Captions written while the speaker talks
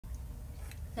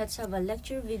Let's have a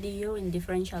lecture video in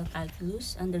differential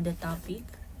calculus under the topic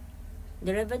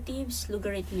derivatives,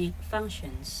 logarithmic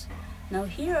functions. Now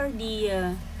here are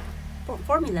the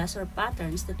formulas or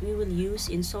patterns that we will use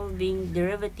in solving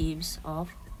derivatives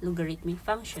of logarithmic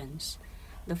functions.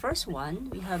 The first one,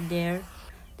 we have there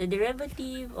the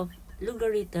derivative of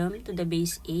logarithm to the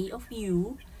base a of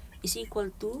u is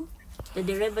equal to the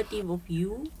derivative of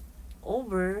u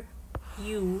over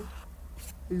u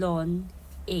ln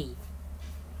a,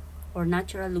 or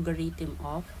natural logarithm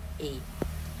of a,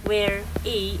 where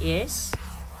a is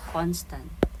constant.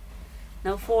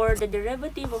 Now for the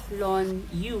derivative of ln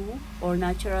u, or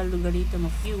natural logarithm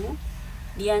of u,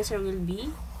 the answer will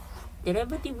be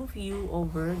derivative of u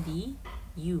over the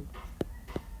u.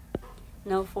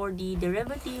 Now for the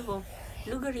derivative of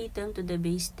logarithm to the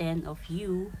base 10 of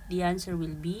u, the answer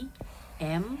will be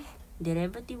m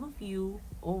derivative of u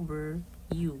over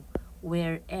u,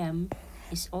 where m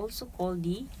is also called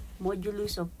the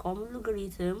modulus of common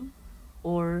logarithm,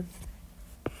 or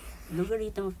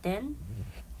logarithm of 10,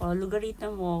 or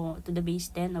logarithm to the base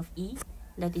 10 of e,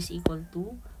 that is equal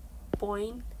to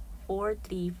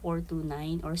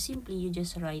 0.43429, or simply you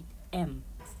just write m.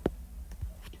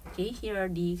 Okay, here are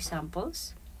the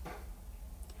examples.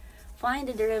 Find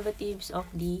the derivatives of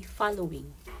the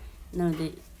following. Now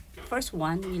the first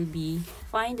one will be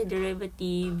find the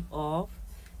derivative of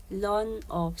ln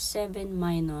of 7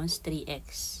 minus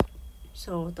 3x.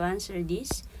 So to answer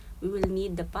this, we will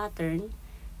need the pattern.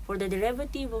 For the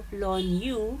derivative of ln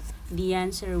u, the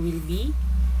answer will be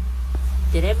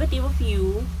derivative of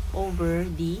u over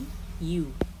the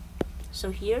u.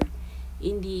 So here,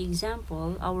 in the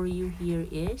example, our u here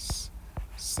is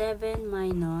 7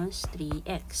 minus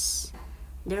 3x.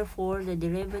 Therefore, the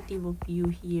derivative of u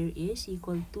here is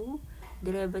equal to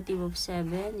derivative of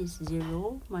 7 is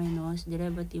 0 minus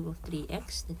derivative of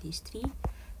 3x, that is 3.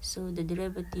 So the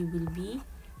derivative will be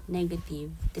negative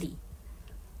 3.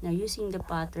 Now using the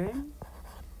pattern,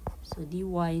 so dy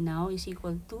now is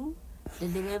equal to the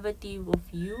derivative of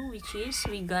u, which is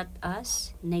we got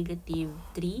as negative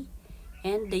 3,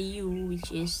 and the u,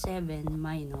 which is 7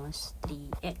 minus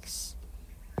 3x.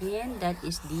 And that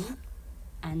is the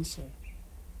answer.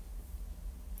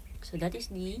 So that is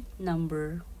the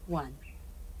number 1.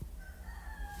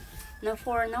 Now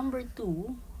for number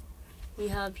 2, we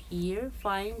have here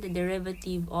find the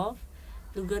derivative of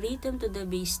logarithm to the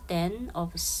base 10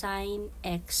 of sine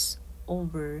x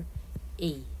over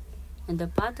a. And the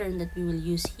pattern that we will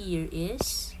use here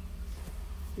is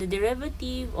the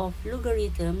derivative of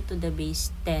logarithm to the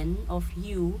base 10 of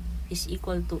u is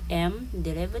equal to m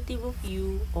derivative of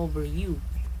u over u.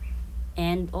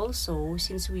 And also,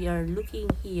 since we are looking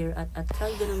here at a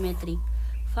trigonometric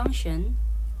function,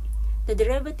 the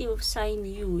derivative of sine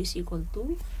u is equal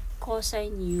to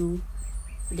cosine u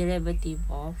derivative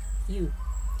of u.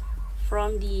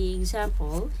 From the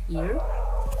example here,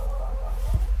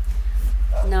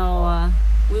 now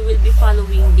we will be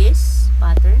following this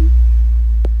pattern.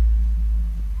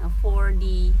 For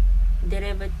the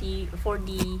derivative, for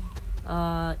the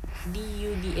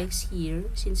du dx here,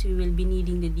 since we will be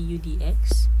needing the du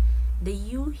dx, the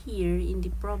u here in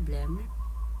the problem,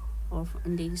 or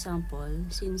in the example,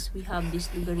 since we have this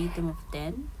logarithm of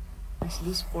 10 as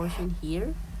this portion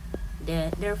here,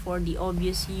 therefore the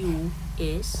obvious u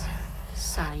is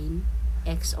sine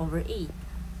x over a.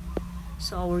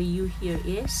 So our u here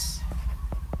is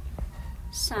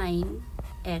sine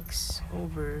x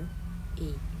over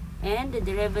a. And the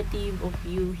derivative of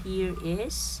u here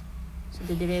is, so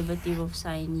the derivative of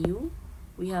sine u,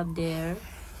 we have there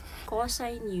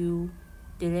cosine u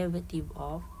derivative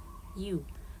of u.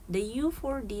 The u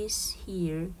for this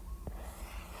here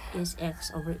is x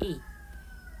over a.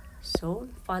 So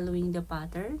following the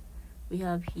pattern, we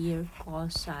have here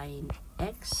cosine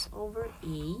x over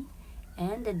a,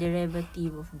 and the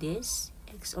derivative of this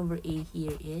x over a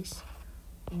here is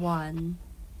 1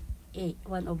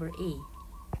 over a.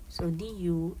 So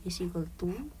du is equal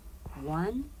to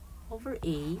 1 over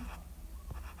a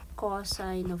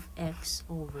cosine of x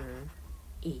over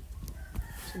a.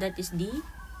 So that is the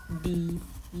du.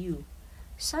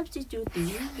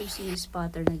 Substituting using this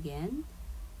pattern again,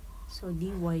 so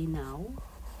dy now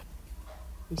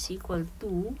is equal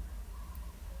to,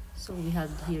 so we have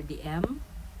here the m,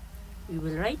 we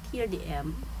will write here the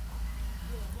m,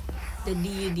 the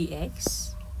du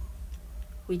dx,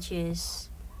 which is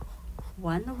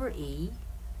 1 over a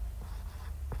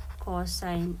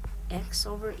cosine x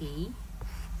over a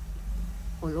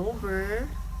all over,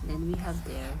 then we have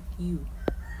there u,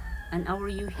 and our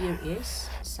u here is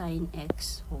sine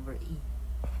x over a.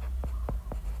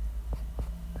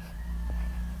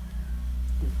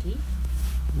 Okay,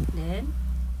 then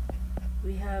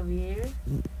we have here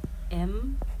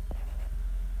m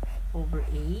over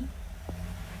a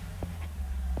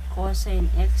cosine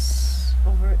x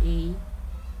over a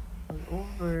all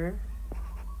over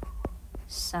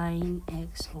sine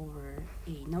x over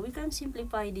a. Now we can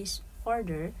simplify this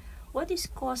further. What is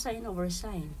cosine over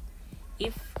sine?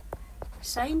 If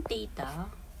sine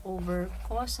theta over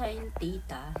cosine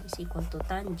theta is equal to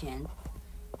tangent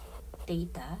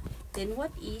theta, then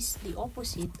what is the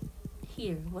opposite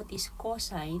here? What is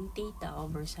cosine theta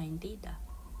over sine theta?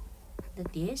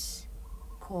 That is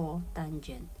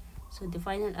cotangent. So the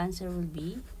final answer will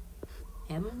be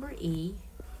m over a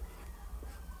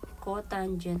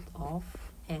cotangent of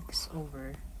x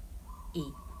over a.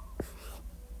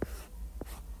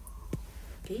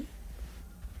 Okay,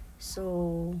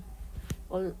 so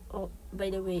by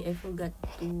the way, I forgot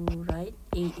to write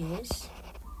a is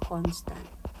constant.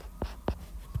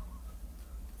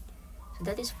 So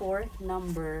that is for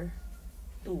number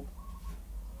 2.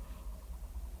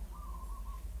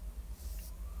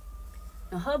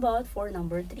 Now how about for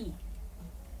number 3?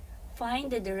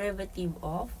 Find the derivative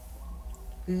of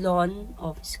ln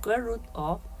of square root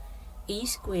of a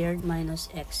squared minus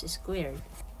x squared.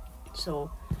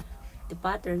 So the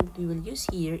pattern we will use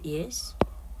here is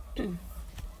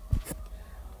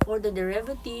for the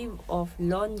derivative of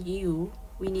ln u,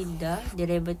 we need the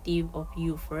derivative of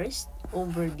u first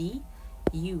over the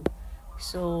u.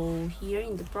 So here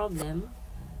in the problem,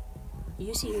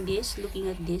 using this, looking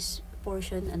at this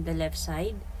portion on the left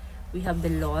side, we have the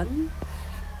ln.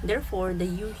 Therefore, the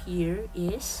u here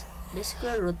is the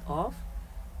square root of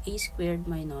a squared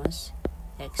minus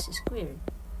x squared.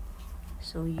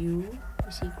 So u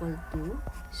is equal to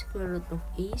square root of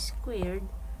a squared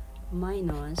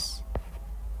minus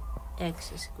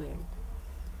x squared.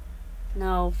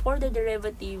 Now, for the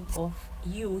derivative of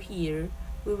u here,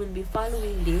 we will be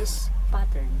following this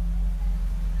pattern.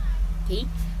 Okay?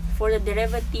 For the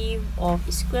derivative of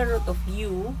square root of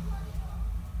u,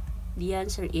 the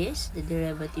answer is the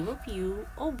derivative of u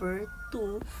over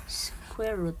 2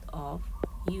 square root of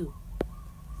u.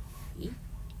 Okay?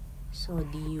 So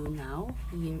du now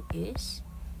here is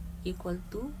equal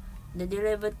to the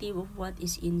derivative of what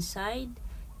is inside.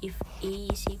 If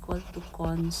a is equal to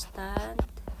constant,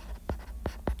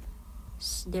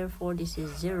 therefore this is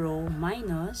 0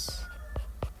 minus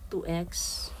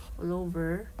 2x all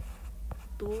over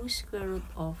 2 square root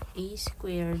of a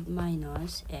squared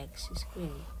minus x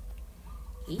squared.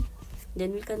 Okay,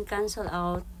 then we can cancel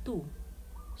out 2.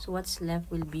 So what's left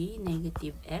will be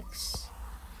negative x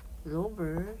all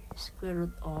over square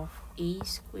root of a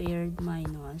squared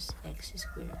minus x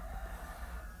squared.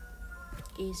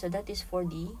 Okay, so that is for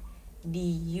the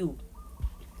du.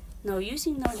 Now,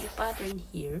 using now the pattern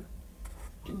here,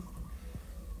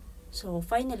 so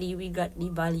finally we got the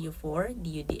value for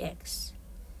du dx.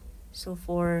 So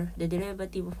for the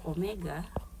derivative of omega,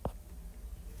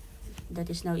 that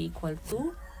is now equal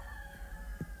to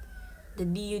the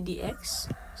du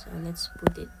dx. So let's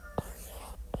put it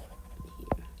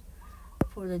here.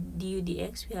 For the du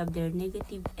dx, we have there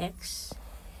negative x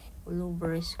all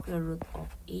over square root of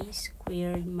a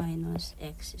squared minus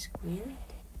x squared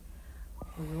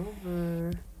all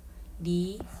over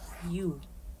du,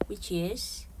 which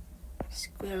is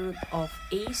square root of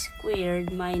a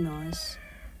squared minus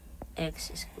x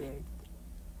squared.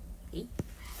 Okay,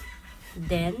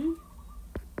 then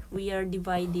we are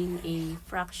dividing a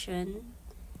fraction,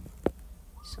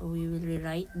 so we will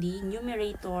rewrite the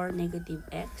numerator negative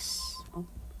x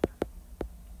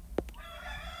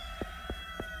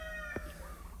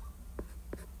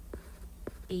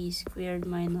a squared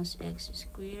minus x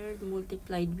squared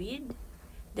multiplied with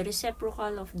the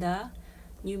reciprocal of the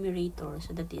numerator,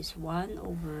 so that is 1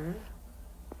 over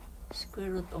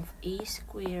square root of a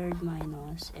squared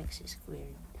minus x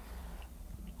squared.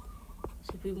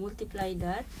 So if we multiply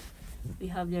that, we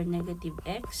have their negative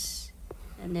x,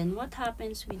 and then what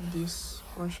happens with this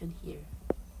portion here?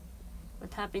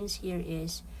 What happens here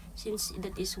is, since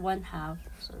that is 1/2,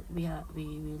 so we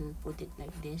will put it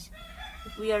like this.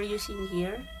 If we are using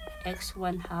here x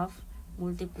 1/2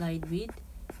 multiplied with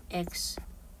x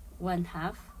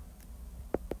 1/2,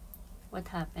 what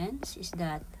happens is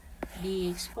that the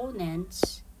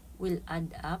exponents will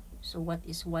add up. So what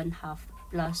is 1/2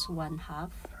 plus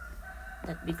 1/2?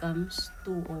 That becomes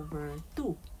 2 over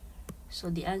 2.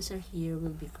 So the answer here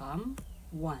will become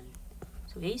 1.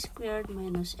 So a squared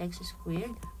minus x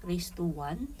squared raised to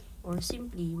 1, or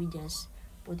simply we just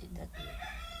put it that way.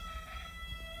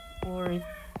 Or if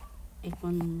I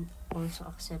can also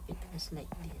accept it as like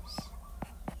this.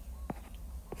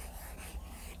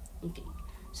 Okay,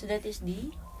 so that is the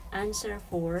answer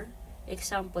for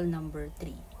example number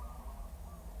 3.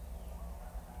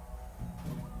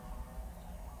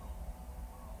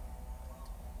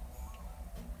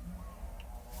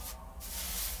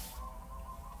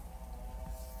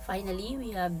 finally,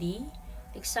 we have the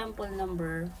example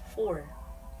number 4.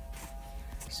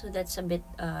 So that's a bit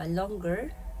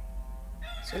longer.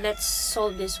 So let's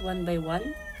solve this one by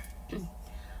one.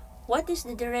 What is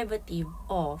the derivative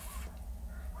of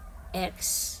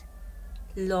x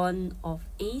ln of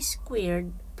a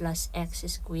squared plus x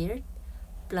squared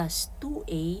plus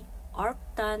 2a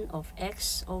arctan of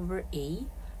x over a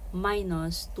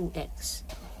minus 2x,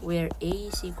 where a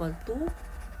is equal to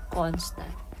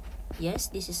constant?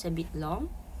 Yes, this is a bit long,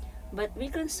 but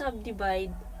we can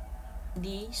subdivide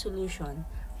the solution.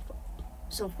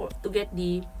 So to get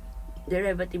the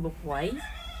derivative of y,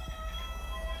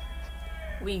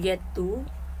 we get to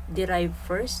derive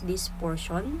first this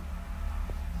portion,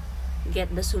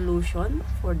 get the solution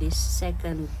for this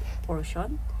second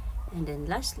portion, and then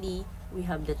lastly, we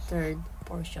have the third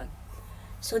portion.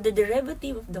 So the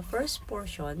derivative of the first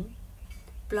portion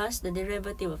plus the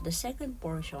derivative of the second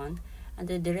portion and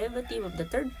the derivative of the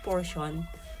third portion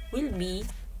will be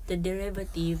the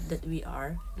derivative that we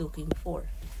are looking for.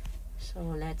 So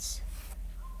let's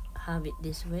have it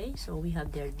this way. So we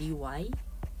have there dy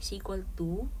is equal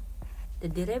to the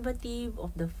derivative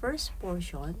of the first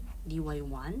portion,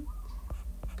 dy1,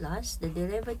 plus the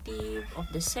derivative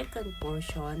of the second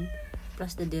portion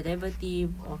plus the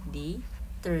derivative of the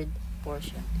third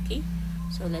portion. Okay,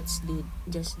 so let's do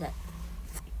just that.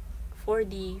 For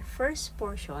the first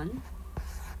portion,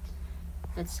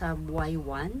 let's have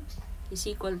y1 is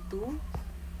equal to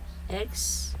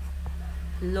x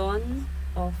ln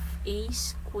of a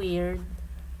squared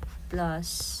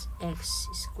plus x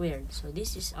squared. So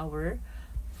this is our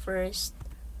first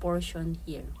portion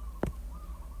here.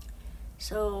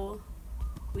 So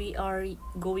we are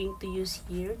going to use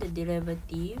here the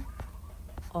derivative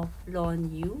of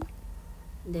ln u,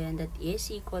 then that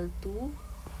is equal to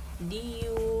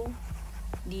du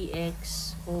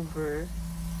dx over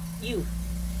u.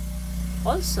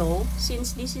 Also,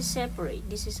 since this is separate,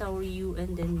 this is our u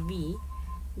and then v,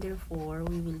 therefore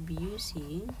we will be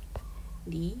using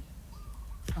the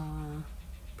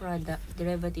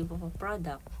derivative of a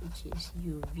product, which is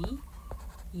uv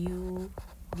u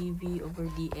dv over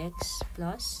dx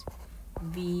plus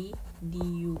v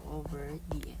du over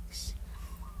dx.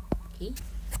 Okay,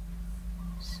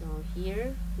 so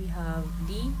here we have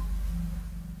the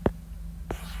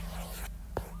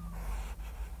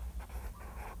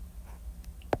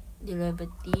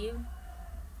derivative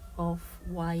of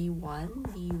y1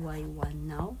 dy1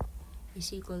 now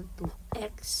is equal to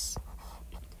x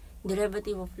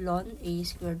derivative of ln a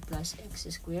squared plus x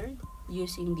squared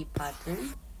using the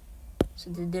pattern. So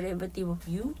the derivative of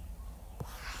u,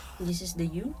 this is the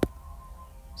u,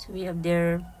 so we have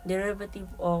their derivative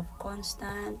of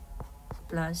constant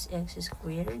plus x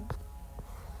squared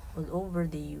all over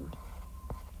the u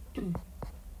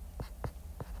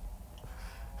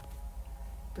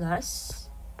plus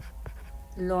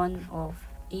ln of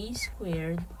a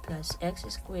squared plus x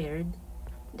squared,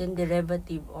 then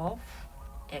derivative of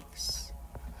x.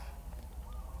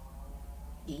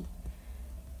 Okay.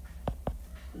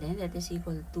 Then that is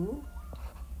equal to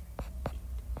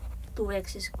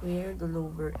 2x squared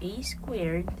all over a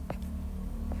squared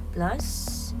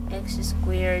plus x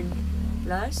squared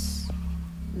plus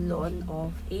ln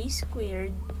of a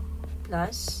squared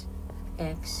plus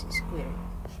x squared.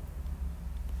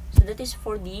 So that is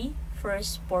for the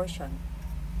first portion.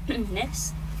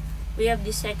 Next, we have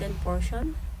the second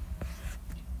portion.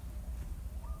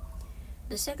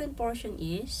 The second portion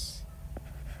is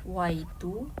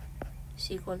y2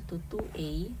 is equal to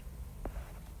 2a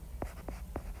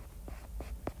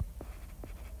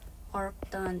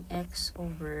arctan x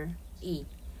over a.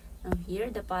 Now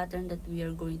here the pattern that we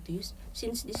are going to use,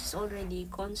 since this is already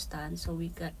constant, so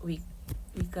we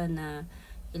can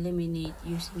eliminate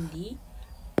using the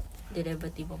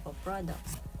derivative of a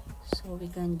product. So we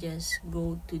can just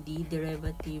go to the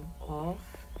derivative of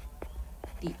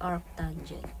the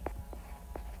arctangent.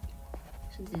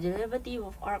 So the derivative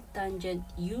of arctangent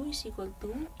u is equal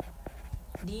to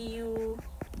du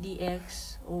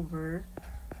dx over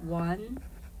 1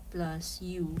 plus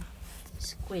u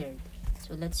squared.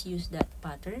 So let's use that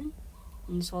pattern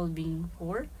in solving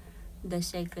for the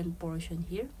second portion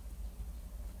here.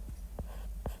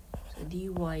 So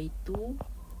dy2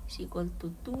 is equal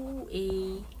to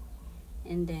 2a,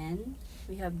 and then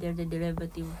we have there the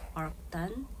derivative of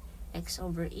arctan x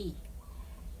over a.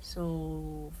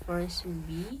 So first will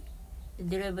be the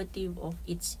derivative of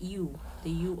its u,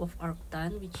 the u of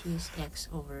arctan, which is x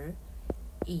over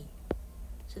a.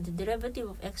 So the derivative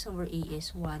of x over a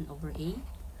is 1 over a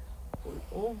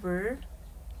over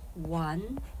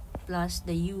 1 plus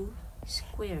the u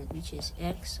squared, which is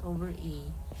x over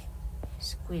a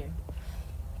squared.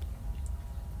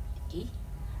 Okay,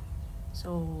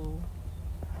 so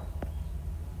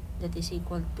that is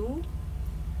equal to,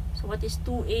 so what is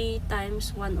 2a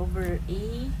times 1 over a?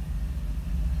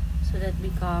 So that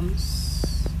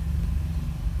becomes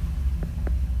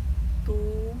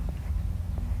 2a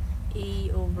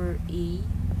over a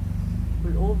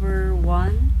all over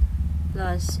 1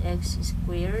 plus x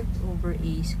squared over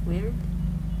a squared.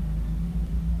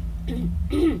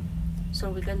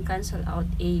 So we can cancel out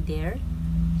a there.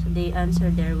 So the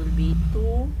answer there will be 2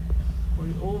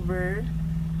 all over,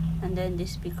 and then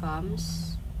this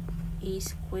becomes a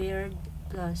squared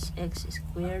plus x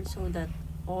squared, so that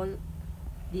all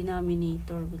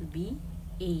denominator will be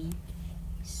a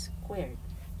squared.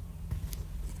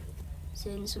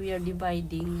 Since we are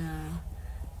dividing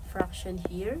fraction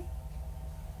here,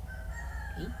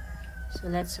 okay,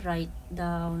 so let's write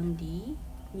down the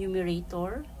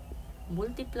numerator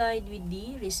multiplied with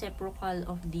the reciprocal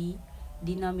of the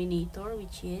denominator,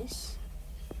 which is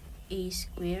a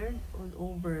squared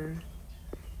all over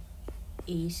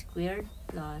a squared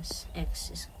plus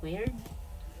x squared.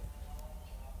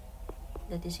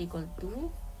 That is equal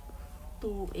to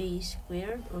 2a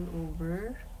squared all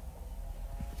over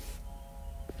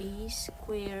a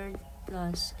squared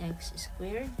plus x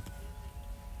squared.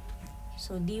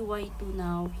 So dy2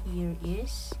 now here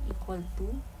is equal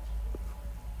to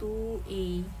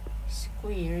 2a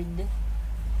squared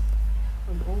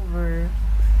all over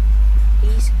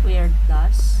a squared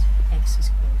plus x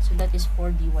squared. So that is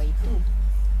for dy2.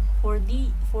 For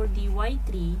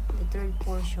dy3, the third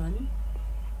portion,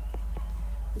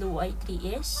 the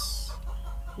y3 is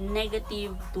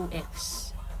negative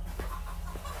 2x.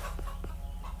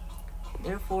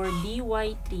 Therefore,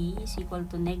 dy3 is equal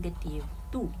to negative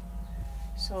 2.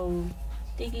 So,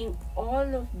 taking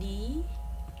all of the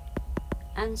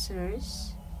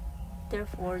answers,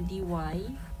 therefore, dy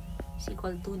is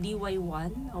equal to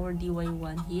dy1. Our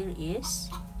dy1 here is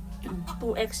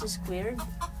 2x squared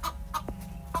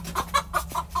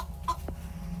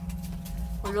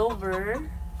all over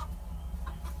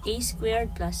a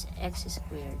squared plus x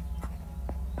squared.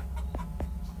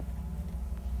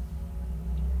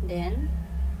 Then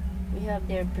we have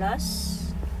there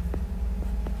plus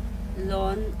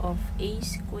ln of a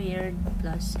squared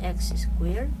plus x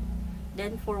squared.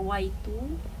 Then for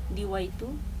y2,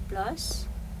 dy2 plus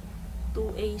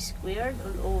 2a squared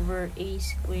all over a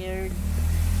squared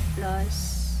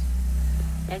plus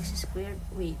x squared.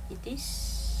 Wait, it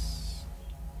is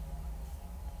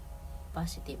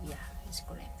positive. Yeah, that's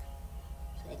correct.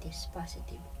 So it is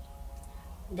positive.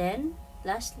 Then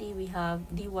lastly, we have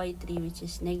dy3, which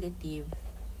is negative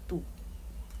 2.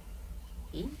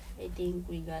 Okay, I think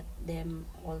we got them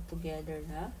all together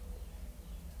na.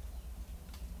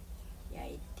 Yeah,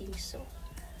 I think so.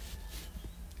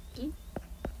 Okay.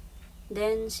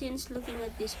 Then, since looking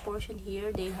at this portion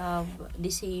here, they have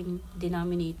the same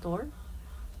denominator.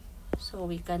 So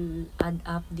we can add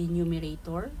up the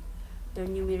numerator. Their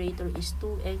numerator is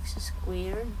 2x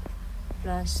squared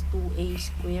plus 2a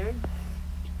squared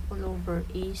all over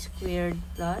a squared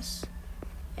plus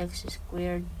x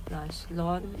squared plus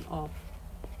ln of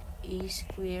a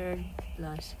squared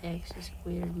plus x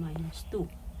squared minus 2.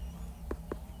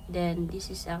 Then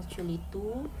this is actually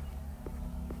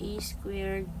 2a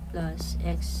squared plus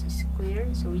x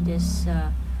squared. So we just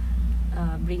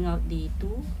bring out the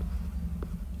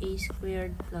 2a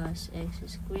squared plus x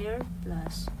squared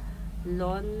plus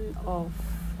ln of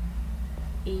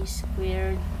a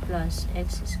squared plus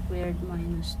x squared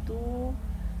minus 2.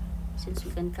 Since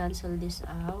we can cancel this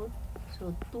out,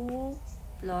 so 2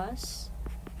 plus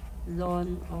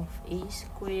ln of a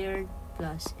squared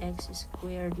plus x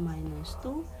squared minus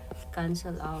 2,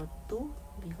 cancel out 2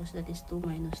 because that is 2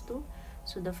 minus 2.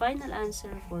 So the final answer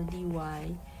for dy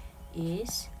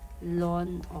is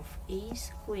ln of a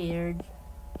squared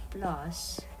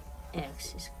plus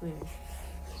x squared.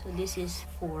 So this is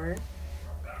for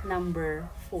number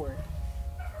 4.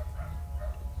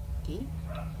 Okay,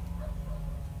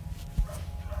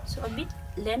 so a bit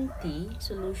lengthy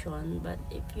solution, but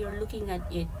if you're looking at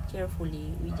it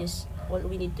carefully, all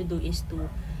we need to do is to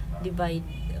divide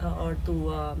or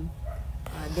to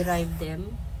derive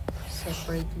them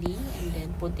separately and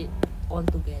then put it all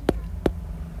together.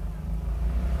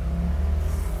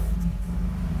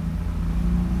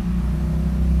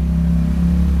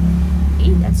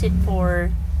 Okay, that's it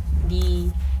for the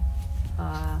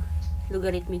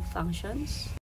logarithmic functions.